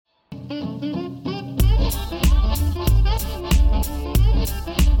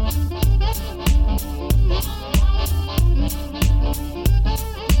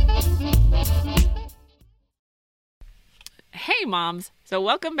Hey moms, so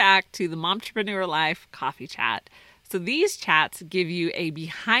welcome back to the Momtrepreneur Life Coffee Chat. So these chats give you a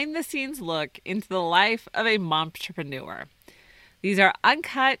behind the scenes look into the life of a momtrepreneur. These are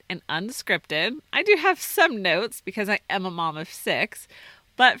uncut and unscripted. I do have some notes because I am a mom of 6,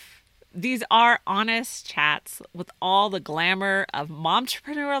 but these are honest chats with all the glamour of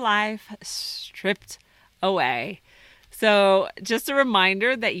momtrepreneur life stripped away. So just a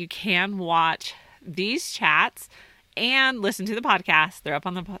reminder that you can watch these chats and listen to the podcast. They're up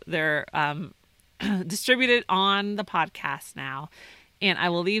on they're distributed on the podcast now, and I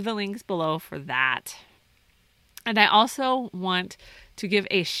will leave the links below for that. And I also want to give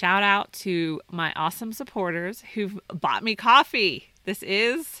a shout out to my awesome supporters who've bought me coffee. This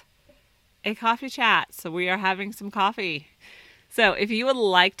is a coffee chat, so we are having some coffee. So if you would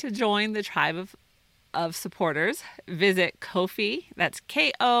like to join the tribe of supporters, visit Ko-fi, that's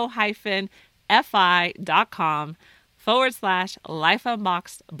ko-fi.com/Life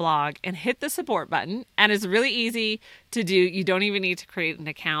Unboxed blog and hit the support button. And it's really easy to do. You don't even need to create an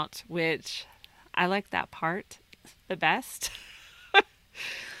account, which I like that part the best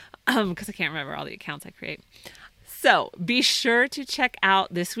because I can't remember all the accounts I create. So be sure to check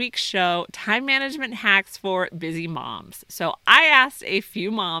out this week's show, Time Management Hacks for Busy Moms. So I asked a few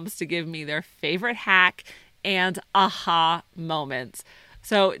moms to give me their favorite hack and aha moments.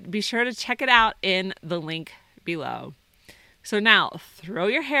 So be sure to check it out in the link below. So now throw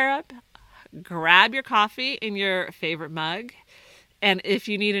your hair up, grab your coffee in your favorite mug. And if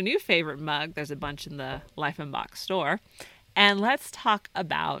you need a new favorite mug, there's a bunch in the Life Unboxed store. And let's talk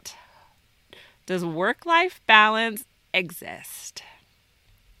about, does work-life balance exist?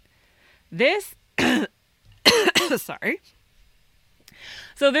 This, sorry.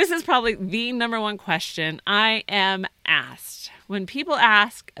 So this is probably the number one question I am asked when people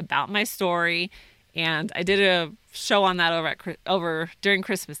ask about my story. And I did a show on that over during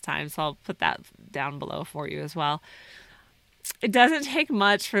Christmas time, so I'll put that down below for you as well. It doesn't take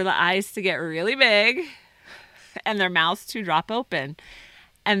much for the eyes to get really big and their mouths to drop open.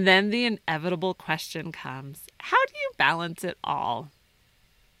 And then the inevitable question comes, how do you balance it all?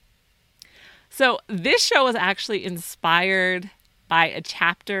 So this show was actually inspired by a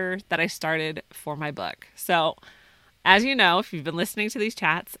chapter that I started for my book. So as you know, if you've been listening to these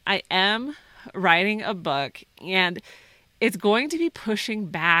chats, I am writing a book, and it's going to be pushing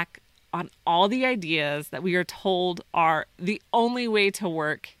back on all the ideas that we are told are the only way to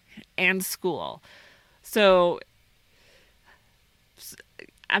work and school. So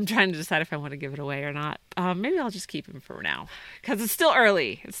I'm trying to decide if I want to give it away or not. Maybe I'll just keep him for now because it's still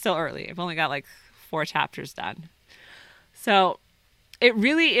early. I've only got like 4 chapters done. So it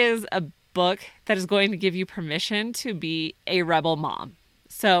really is a book that is going to give you permission to be a rebel mom.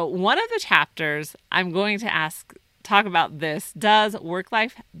 So one of the chapters I'm going to talk about this, does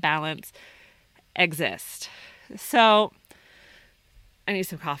work-life balance exist? So I need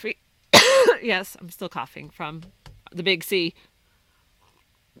some coffee. Yes, I'm still coughing from the big C.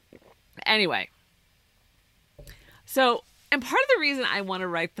 Anyway, so, and part of the reason I want to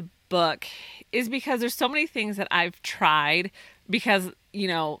write the book is because there's so many things that I've tried because,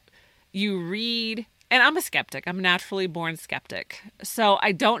 you read, and I'm a skeptic. I'm a naturally born skeptic. So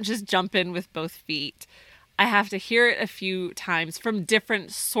I don't just jump in with both feet. I have to hear it a few times from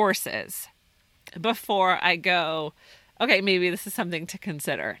different sources before I go, okay, maybe this is something to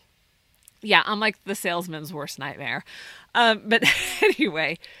consider. Yeah, I'm like the salesman's worst nightmare. But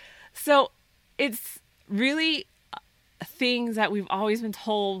anyway, so it's really things that we've always been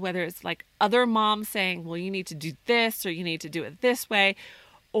told, whether it's like other moms saying, well, you need to do this or you need to do it this way,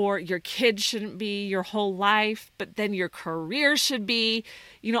 or your kids shouldn't be your whole life, but then your career should be,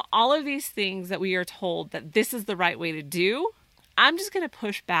 all of these things that we are told that this is the right way to do. I'm just going to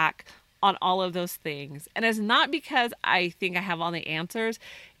push back on all of those things. And it's not because I think I have all the answers.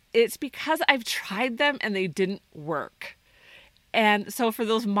 It's because I've tried them and they didn't work. And so for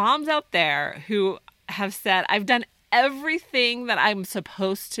those moms out there who have said, I've done everything that I'm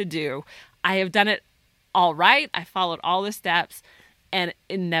supposed to do, I have done it all right, I followed all the steps, and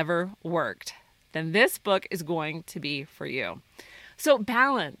it never worked, then this book is going to be for you. So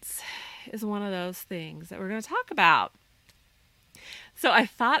balance is one of those things that we're going to talk about. So I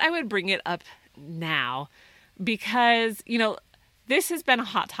thought I would bring it up now because, this has been a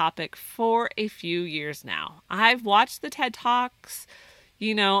hot topic for a few years now. I've watched the TED Talks,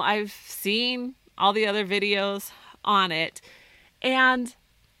 I've seen all the other videos on it. And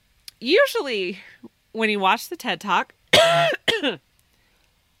usually when you watch the TED Talk,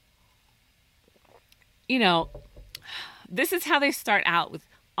 you know, this is how they start out with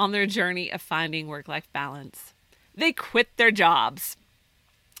on their journey of finding work-life balance. They quit their jobs.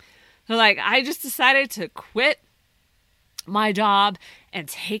 They're like, I just decided to quit my job and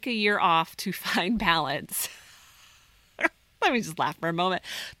take a year off to find balance. Let me just laugh for a moment.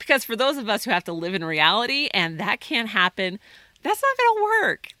 Because for those of us who have to live in reality and that can't happen, that's not going to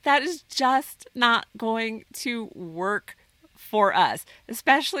work. That is just not going to work for us.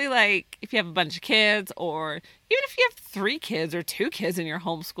 Especially like if you have a bunch of kids, or even if you have 3 kids or 2 kids and you're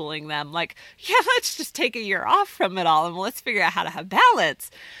homeschooling them. Like, yeah, let's just take a year off from it all and let's figure out how to have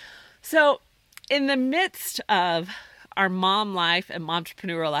balance. So in the midst of our mom life and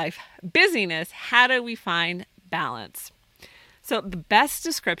momtrepreneur life busyness, how do we find balance? So the best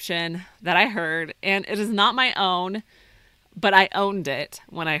description that I heard, and it is not my own, but I owned it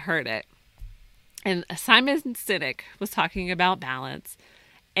when I heard it. And Simon Sinek was talking about balance.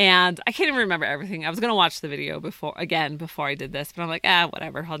 And I can't even remember everything. I was going to watch the video before I did this, but I'm like,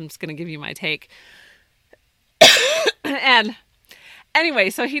 whatever. I'm just going to give you my take. And anyway,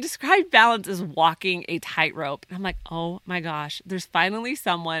 so he described balance as walking a tightrope. And I'm like, oh my gosh, there's finally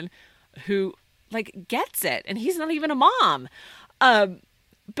someone who like gets it. And he's not even a mom. But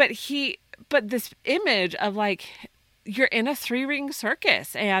this image of like, you're in a 3-ring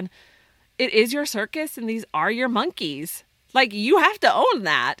circus and it is your circus and these are your monkeys. Like, you have to own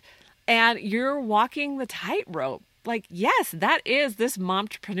that. And you're walking the tightrope. Like, yes, that is this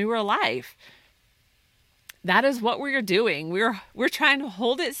momtrepreneur life. That is what we're doing. We're trying to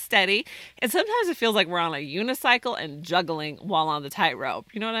hold it steady. And sometimes it feels like we're on a unicycle and juggling while on the tightrope.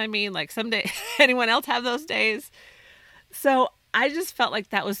 You know what I mean? Like someday, anyone else have those days? So I just felt like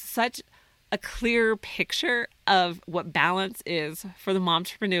that was such a clear picture of what balance is for the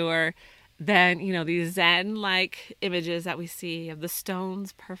momtrepreneur than, these Zen-like images that we see of the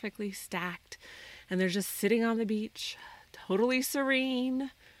stones perfectly stacked and they're just sitting on the beach, totally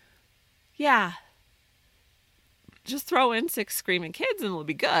serene. Yeah. Just throw in 6 screaming kids and it'll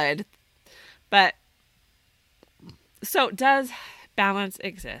be good. But so does balance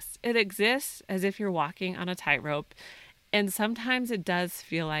exist? It exists as if you're walking on a tightrope. And sometimes it does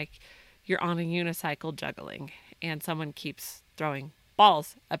feel like you're on a unicycle juggling and someone keeps throwing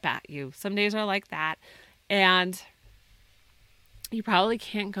balls up at you. Some days are like that. And you probably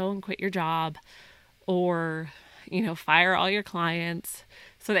can't go and quit your job or, fire all your clients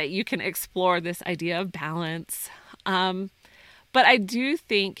so that you can explore this idea of balance. But I do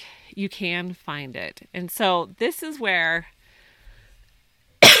think you can find it. And so this is where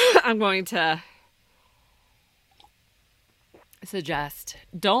I'm going to suggest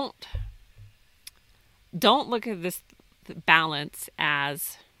don't look at this balance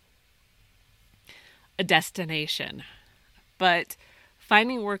as a destination, but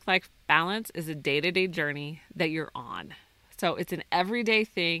finding work-life balance is a day-to-day journey that you're on. So it's an everyday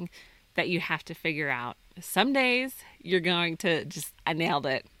thing that you have to figure out. Some days you're going to I nailed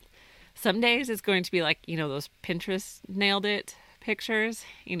it. Some days it's going to be like, those Pinterest nailed it pictures,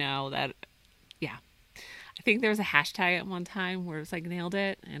 I think there was a hashtag at one time where it was like nailed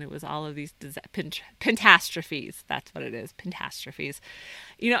it, and it was all of these pentastrophes. That's what it is, pentastrophes.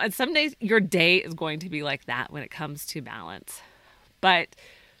 And some days your day is going to be like that when it comes to balance. But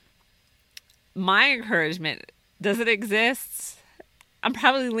my encouragement, does it exist? I'm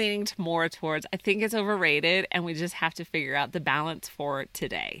probably leaning more towards, I think it's overrated, and we just have to figure out the balance for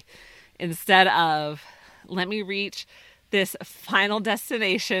today. Instead of, let me reach this final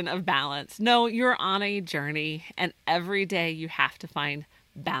destination of balance. No, you're on a journey, and every day you have to find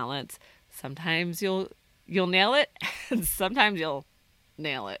balance. Sometimes you'll nail it, and sometimes you'll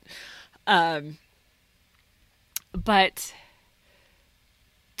nail it. But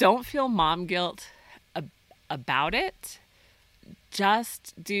don't feel mom guilt about it.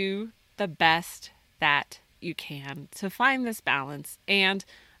 Just do the best that you can to find this balance, and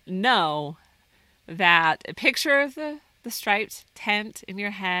know that a picture of the striped tent in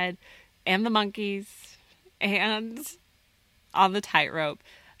your head and the monkeys and on the tightrope,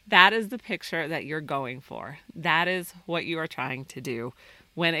 that is the picture that you're going for. That is what you are trying to do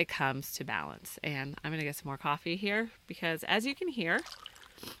when it comes to balance. And I'm going to get some more coffee here because, as you can hear,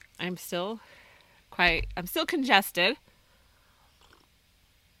 I'm still congested.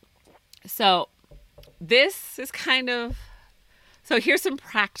 So this is so here's some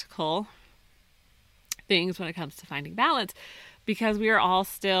practical things when it comes to finding balance, because we are all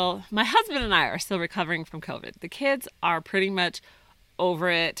still, my husband and I are still recovering from COVID. The kids are pretty much over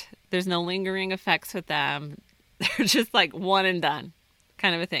it. There's no lingering effects with them. They're just like one and done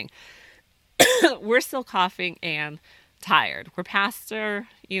kind of a thing. We're still coughing and tired. We're past our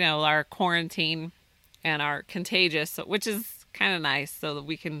quarantine and are contagious, which is kind of nice, so that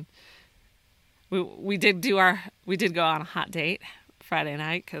we did go on a hot date Friday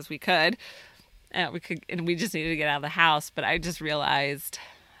night because we could, and we just needed to get out of the house. But I just realized,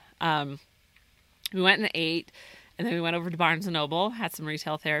 we went and ate, and then we went over to Barnes and Noble, had some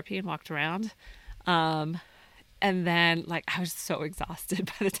retail therapy, and walked around. And then, like, I was so exhausted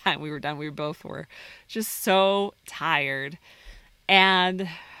by the time we were done. We both were just so tired. And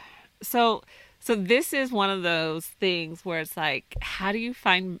so this is one of those things where it's like, how do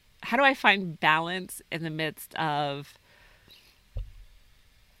I find balance in the midst of,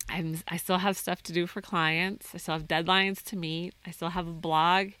 I still have stuff to do for clients. I still have deadlines to meet. I still have a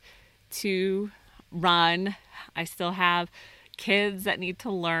blog to run. I still have kids that need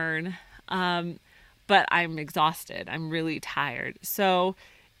to learn. But I'm exhausted. I'm really tired. So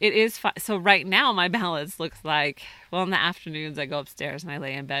it is so right now my balance looks like, well, in the afternoons I go upstairs and I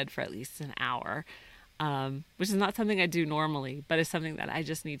lay in bed for at least an hour, which is not something I do normally, but it's something that I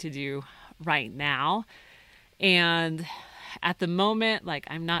just need to do right now. And at the moment, like,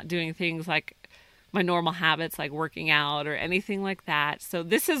 I'm not doing things like my normal habits, like working out or anything like that. So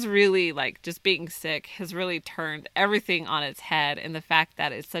this is really, like, just being sick has really turned everything on its head. And the fact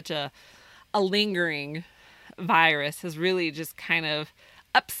that it's such a lingering virus has really just kind of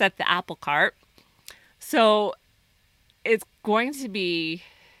upset the apple cart. So it's going to be,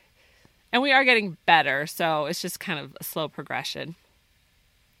 and we are getting better, so it's just kind of a slow progression.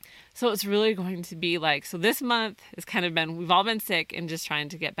 So it's really going to be like, so this month has kind of been, we've all been sick and just trying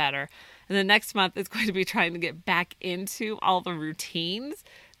to get better. And the next month is going to be trying to get back into all the routines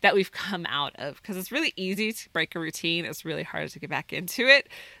that we've come out of. Because it's really easy to break a routine. It's really hard to get back into it.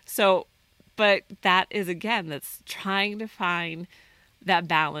 So, but that is, again, that's trying to find that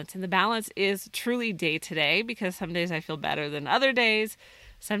balance. And the balance is truly day to day, because some days I feel better than other days.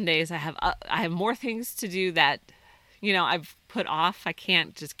 Some days I have more things to do that, you know, I've put off. I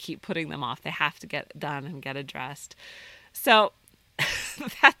can't just keep putting them off. They have to get done and get addressed. So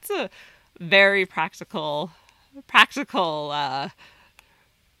that's a very practical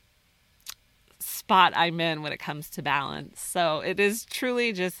spot I'm in when it comes to balance. So it is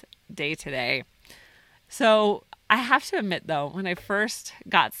truly just day to day. So I have to admit, though, when I first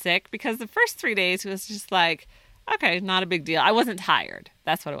got sick, because the first 3 days was just like, okay, not a big deal. I wasn't tired.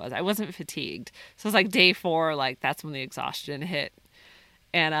 That's what it was. I wasn't fatigued. So it's like day 4, like, that's when the exhaustion hit.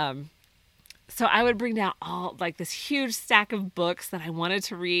 And so I would bring down all, like, this huge stack of books that I wanted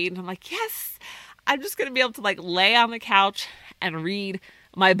to read. And I'm like, yes, I'm just going to be able to, like, lay on the couch and read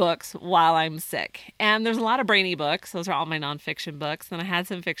my books while I'm sick. And there's a lot of brainy books. Those are all my nonfiction books. And I had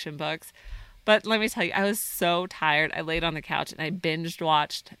some fiction books. But let me tell you, I was so tired. I laid on the couch and I binged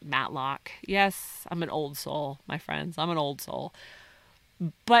watched Matlock. Yes, I'm an old soul, my friends. I'm an old soul.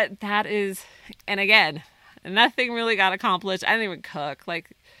 But that is, and again, nothing really got accomplished. I didn't even cook.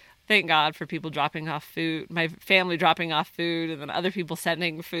 Like, thank God for people dropping off food, my family dropping off food, and then other people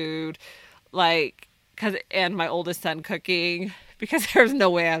sending food. Like, and my oldest son cooking, because there was no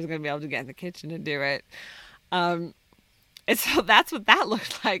way I was going to be able to get in the kitchen and do it. And so that's what that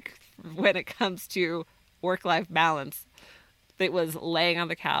looked like when it comes to work-life balance. It was laying on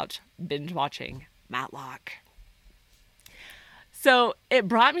the couch, binge watching Matlock. So it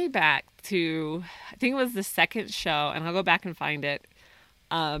brought me back to, I think it was the second show, and I'll go back and find it.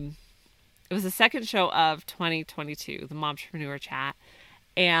 It was the second show of 2022, the Momtrepreneur Chat.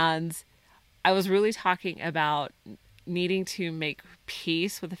 And I was really talking about needing to make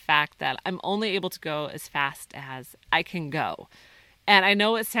peace with the fact that I'm only able to go as fast as I can go. And I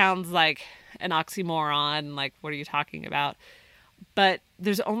know it sounds like an oxymoron, like, what are you talking about? But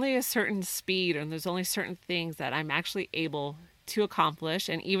there's only a certain speed, and there's only certain things that I'm actually able to accomplish.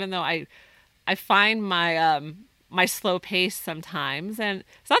 And even though I find my slow pace sometimes, and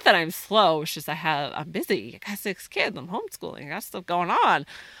it's not that I'm slow, it's just I'm busy. I got 6 kids, I'm homeschooling, I got stuff going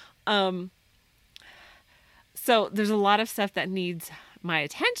on. So there's a lot of stuff that needs my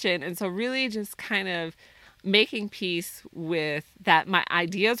attention. And so really just kind of making peace with that. My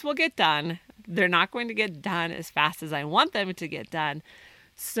ideas will get done. They're not going to get done as fast as I want them to get done.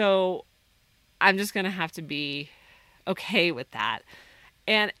 So I'm just going to have to be okay with that.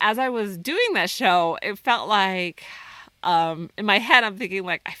 And as I was doing that show, it felt like, in my head, I'm thinking,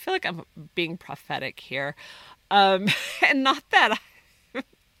 like, I feel like I'm being prophetic here. And not that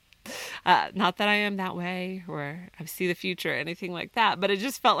I am that way, or I see the future or anything like that, but it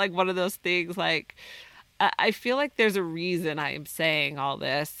just felt like one of those things, like, I feel like there's a reason I am saying all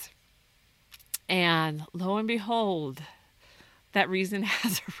this. And lo and behold, that reason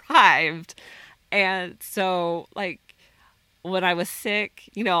has arrived. And so, like, when I was sick.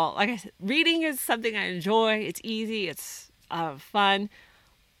 You know, like I said, reading is something I enjoy. It's easy. It's fun.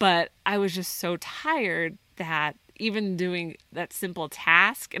 But I was just so tired that even doing that simple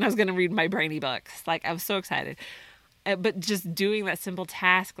task, and I was going to read my brainy books. Like, I was so excited. But just doing that simple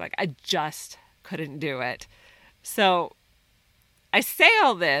task, like, I just couldn't do it. So I say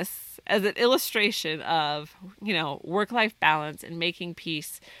all this as an illustration of, you know, work-life balance and making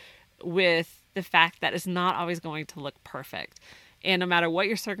peace with the fact that it's not always going to look perfect. And no matter what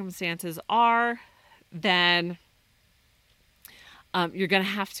your circumstances are, then you're going to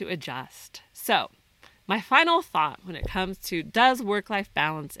have to adjust. So my final thought when it comes to, does work-life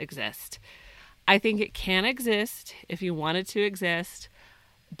balance exist? I think it can exist if you want it to exist,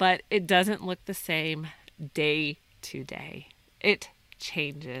 but it doesn't look the same day to day. It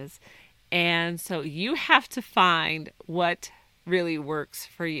changes. And so you have to find what really works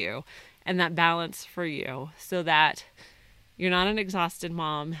for you and that balance for you, so that you're not an exhausted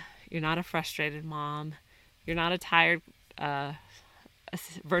mom, you're not a frustrated mom, you're not a tired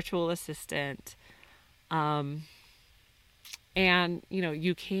virtual assistant, and you know,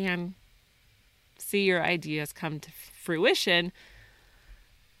 you can see your ideas come to fruition.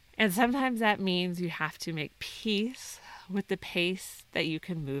 And sometimes that means you have to make peace with the pace that you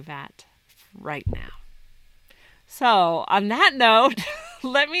can move at right now. So on that note,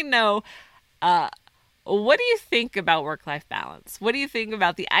 let me know, what do you think about work-life balance? What do you think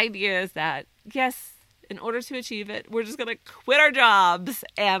about the ideas that, yes, in order to achieve it, we're just going to quit our jobs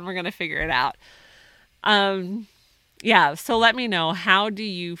and we're going to figure it out? Yeah, so let me know, how do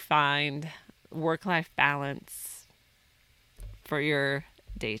you find work-life balance for your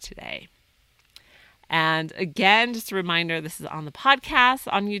day-to-day? And again, just a reminder, this is on the podcast,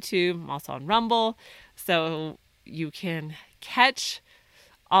 on YouTube. I'm also on Rumble. So you can catch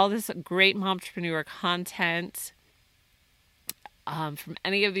all this great momtrepreneur content from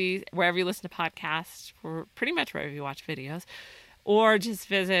any of these, wherever you listen to podcasts, or pretty much wherever you watch videos, or just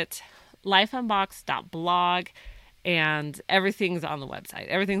visit lifeunboxed.blog, and everything's on the website.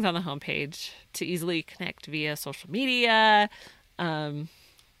 Everything's on the homepage to easily connect via social media,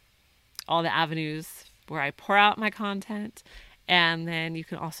 all the avenues where I pour out my content. And then you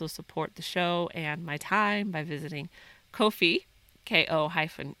can also support the show and my time by visiting Ko-fi,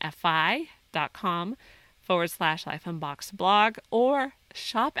 ko-fi.com/lifeunboxedblog, or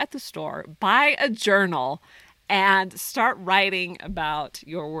shop at the store, buy a journal, and start writing about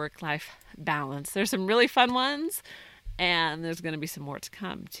your work-life balance. There's some really fun ones, and there's going to be some more to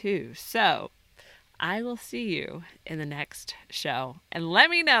come too. So I will see you in the next show, and let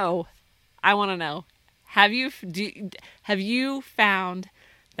me know. I want to know, have you found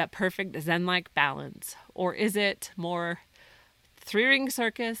that perfect Zen-like balance, or is it more three-ring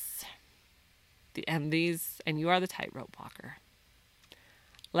circus, and you are the tightrope walker?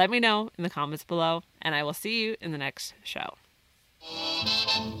 Let me know in the comments below, and I will see you in the next show.